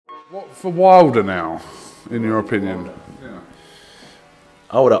What for Wilder now, in your opinion? Yeah.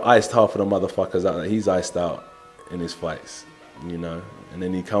 I would have iced half of the motherfuckers out that he's iced out in his fights, you know. And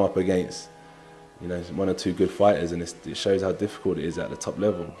then he come up against, you know, one or two good fighters, and it shows how difficult it is at the top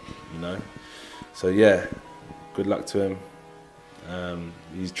level, you know. So yeah, good luck to him.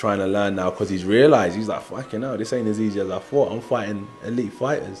 He's trying to learn now because he's realised, he's like, fucking hell, this ain't as easy as I thought. I'm fighting elite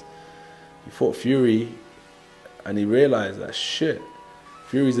fighters. He fought Fury, and he realised that shit,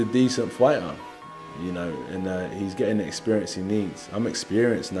 Fury's a decent fighter, you know, and he's getting the experience he needs. I'm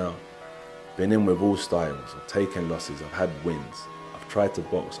experienced now. Been in with all styles. I've taken losses, I've had wins. I've tried to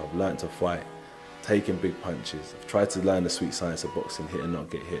box, I've learned to fight, taken big punches. I've tried to learn the sweet science of boxing, hit and not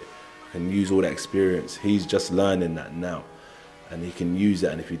get hit. I can use all that experience. He's just learning that now. And he can use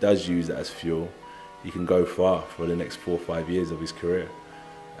that, and if he does use that as fuel, he can go far for the next 4 or 5 years of his career.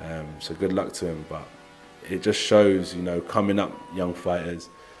 So good luck to him, but it just shows, you know, coming up young fighters,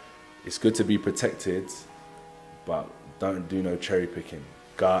 it's good to be protected, but don't do no cherry picking.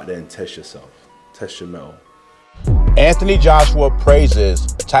 Go out there and test yourself, test your mettle. Anthony Joshua praises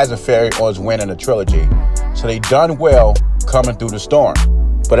Tyson Fury on his win in the trilogy, so they done well coming through the storm.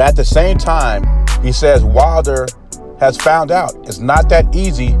 But at the same time, he says Wilder has found out it's not that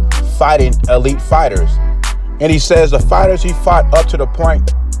easy fighting elite fighters. And he says the fighters he fought up to the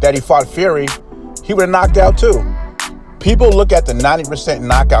point that he fought Fury, he would have knocked out too. People look at the 90%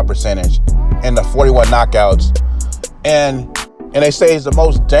 knockout percentage and the 41 knockouts, and they say he's the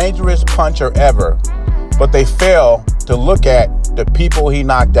most dangerous puncher ever, but they fail to look at the people he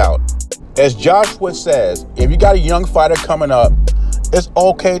knocked out. As Joshua says, if you got a young fighter coming up, it's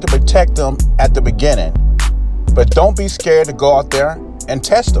okay to protect them at the beginning, but don't be scared to go out there and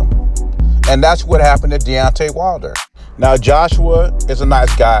test them. And that's what happened to Deontay Wilder. Now, Joshua is a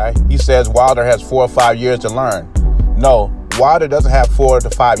nice guy. He says Wilder has 4 or 5 years to learn. No, Wilder doesn't have 4 to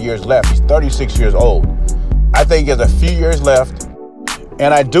 5 years left. He's 36 years old. I think he has a few years left,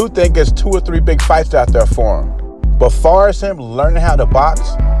 and I do think there's 2 or 3 big fights out there for him. But far as him learning how to box,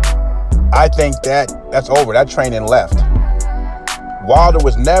 I think that's over. That training left. Wilder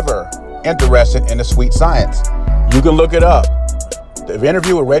was never interested in the sweet science. You can look it up. The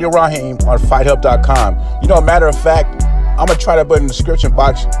interview with Radio Raheem on FightHub.com. You know, a matter of fact, I'm going to try to put it in the description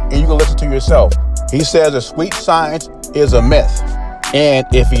box and you can listen to yourself. He says the sweet science is a myth. And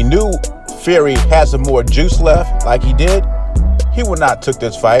if he knew Fury had some more juice left like he did, he would not took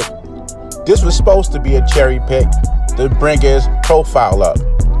this fight. This was supposed to be a cherry pick to bring his profile up.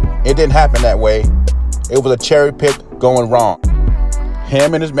 It didn't happen that way. It was a cherry pick going wrong.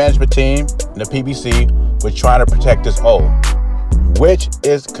 Him and his management team and the PBC were trying to protect his O, which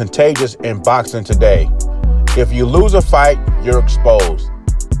is contagious in boxing today. If you lose a fight, you're exposed.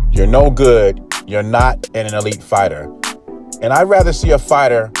 You're no good. You're not an elite fighter. And I'd rather see a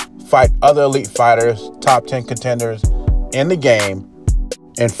fighter fight other elite fighters, top 10 contenders in the game,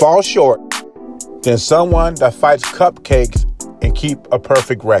 and fall short than someone that fights cupcakes and keep a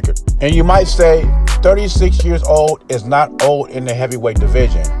perfect record. And you might say 36 years old is not old in the heavyweight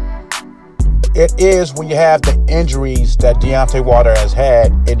division. It is when you have the injuries that Deontay Wilder has had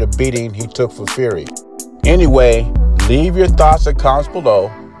in the beating he took for Fury. Anyway, leave your thoughts and comments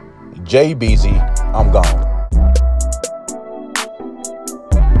below. Jay Beezy, I'm gone.